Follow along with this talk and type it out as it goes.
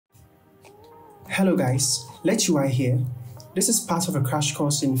Hello guys, Let UI here. This is part of a crash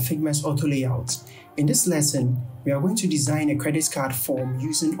course in Figma's auto layout. In this lesson, we are going to design a credit card form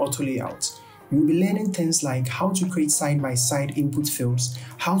using auto layout. We will be learning things like how to create side-by-side input fields,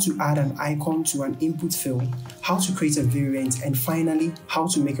 how to add an icon to an input field, how to create a variant, and finally, how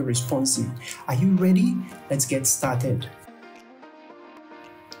to make it responsive. Are you ready? Let's get started.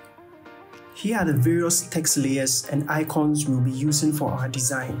 Here are the various text layers and icons we'll be using for our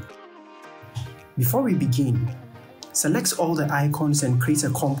design. Before we begin, select all the icons and create a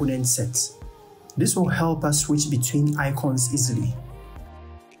component set. This will help us switch between icons easily.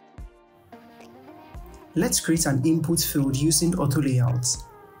 Let's create an input field using auto layout.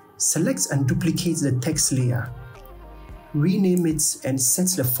 Select and duplicate the text layer. Rename it and set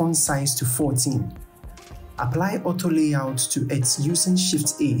the font size to 14. Apply auto layout to it using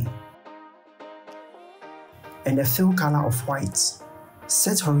Shift A and a fill color of white.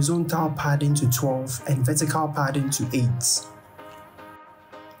 Set horizontal padding to 12 and vertical padding to 8.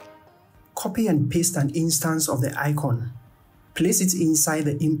 Copy and paste an instance of the icon. Place it inside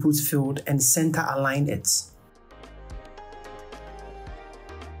the input field and center align it.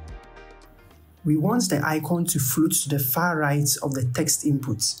 We want the icon to float to the far right of the text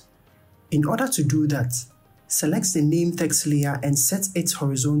input. In order to do that, select the name text layer and set its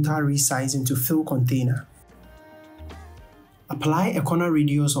horizontal resizing to fill container. Apply a corner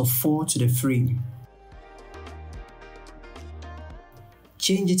radius of 4 to the frame.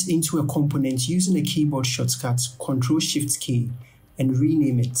 Change it into a component using a keyboard shortcut Ctrl-Shift-K and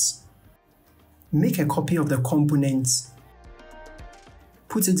rename it. Make a copy of the component.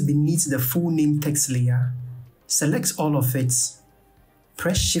 Put it beneath the full name text layer. Select all of it.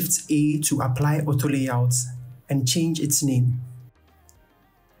 Press Shift-A to apply auto layout and change its name.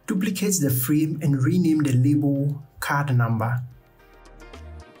 Duplicate the frame and rename the label card number.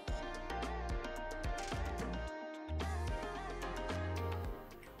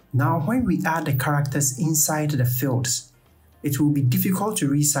 Now when we add the characters inside the fields, it will be difficult to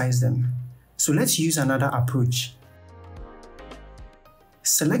resize them. So let's use another approach.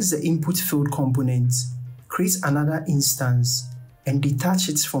 Select the input field component, create another instance, and detach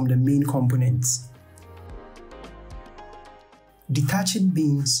it from the main component. Detach it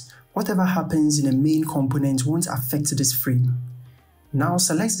means whatever happens in the main component won't affect this frame. Now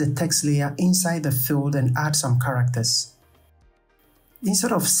select the text layer inside the field and add some characters.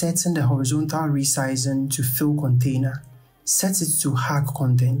 Instead of setting the horizontal resizing to fill container, set it to hug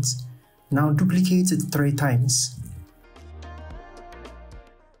content. Now duplicate it 3 times.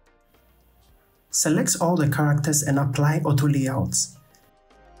 Select all the characters and apply auto layout.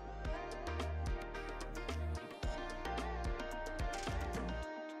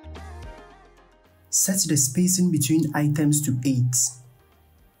 Set the spacing between items to 8.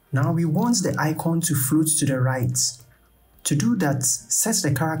 Now we want the icon to float to the right. To do that, set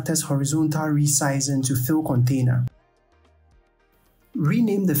the character's horizontal resizing to fill container.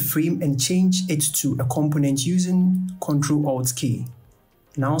 Rename the frame and change it to a component using Ctrl-Alt-K.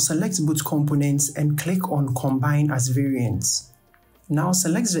 Now select both components and click on Combine as variants. Now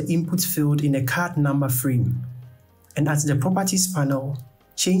select the input field in a card number frame, and at the Properties panel,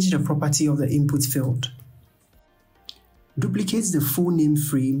 change the property of the input field. Duplicate the full name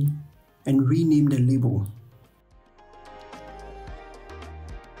frame and rename the label.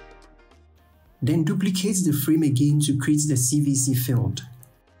 Then duplicate the frame again to create the CVC field.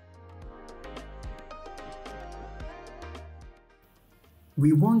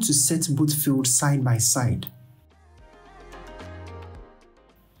 We want to set both fields side by side.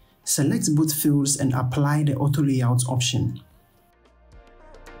 Select both fields and apply the auto layout option.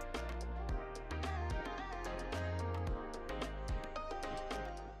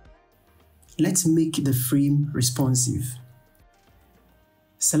 Let's make the frame responsive.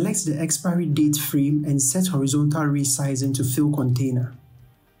 Select the expiry date frame and set horizontal resizing to fill container.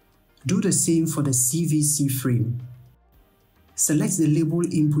 Do the same for the CVC frame. Select the label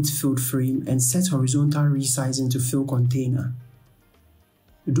input field frame and set horizontal resizing to fill container.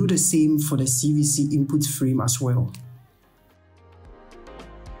 Do the same for the CVC input frame as well.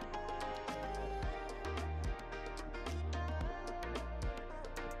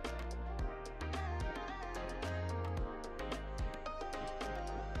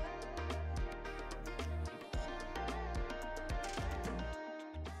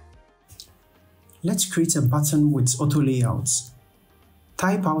 Let's create a button with auto layouts.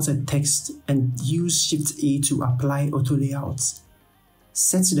 Type out a text and use Shift-A to apply auto layouts.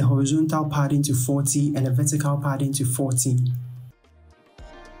 Set the horizontal padding to 40 and the vertical padding to 14.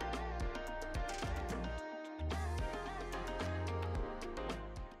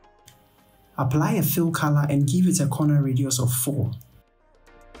 Apply a fill color and give it a corner radius of 4.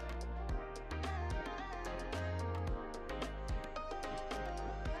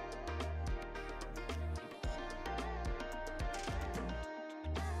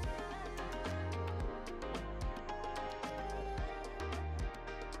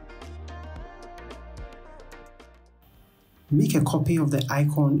 Make a copy of the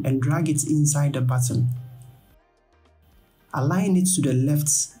icon and drag it inside the button. Align it to the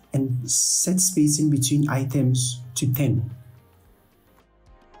left and set spacing between items to 10.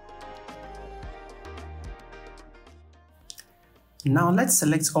 Now let's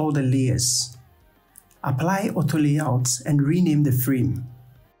select all the layers. Apply auto layout and rename the frame.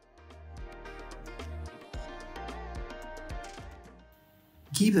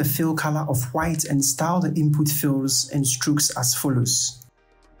 Give the fill color of white and style the input fills and strokes as follows.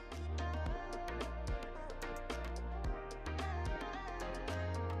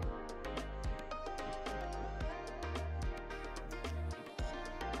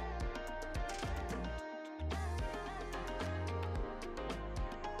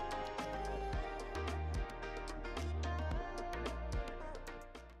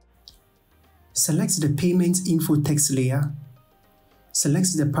 Select the payment info text layer.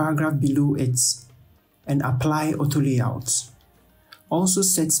 Select the paragraph below it and apply auto layout. Also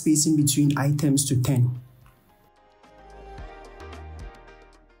set spacing between items to 10.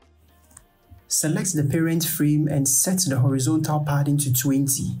 Select the parent frame and set the horizontal padding to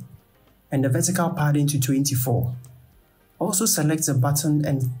 20 and the vertical padding to 24. Also select the button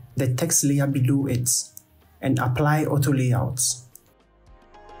and the text layer below it and apply auto layout.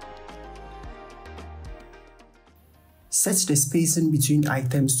 Set the spacing between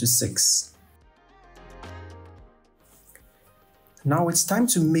items to 6. Now it's time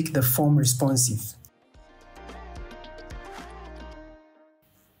to make the form responsive.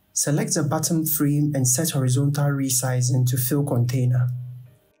 Select the button frame and set horizontal resizing to fill container.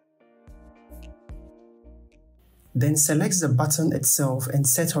 Then select the button itself and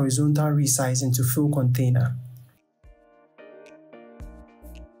set horizontal resizing to fill container.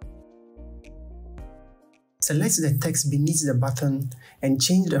 Select the text beneath the button and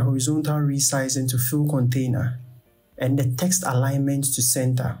change the horizontal resizing to fill container and the text alignment to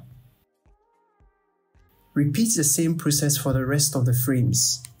center. Repeat the same process for the rest of the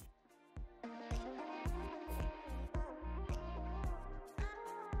frames.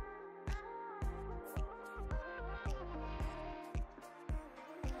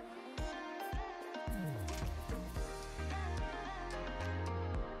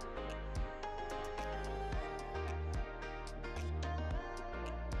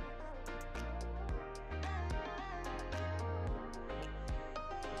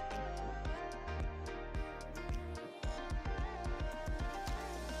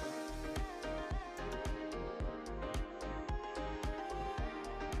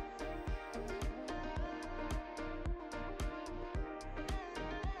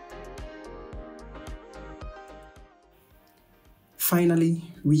 Finally,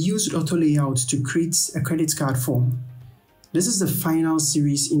 we used auto layout to create a credit card form. This is the final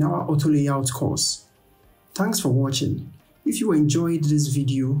series in our auto layout course. Thanks for watching. If you enjoyed this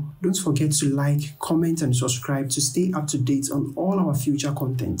video, don't forget to like, comment and subscribe to stay up to date on all our future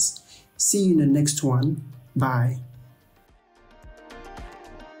contents. See you in the next one. Bye.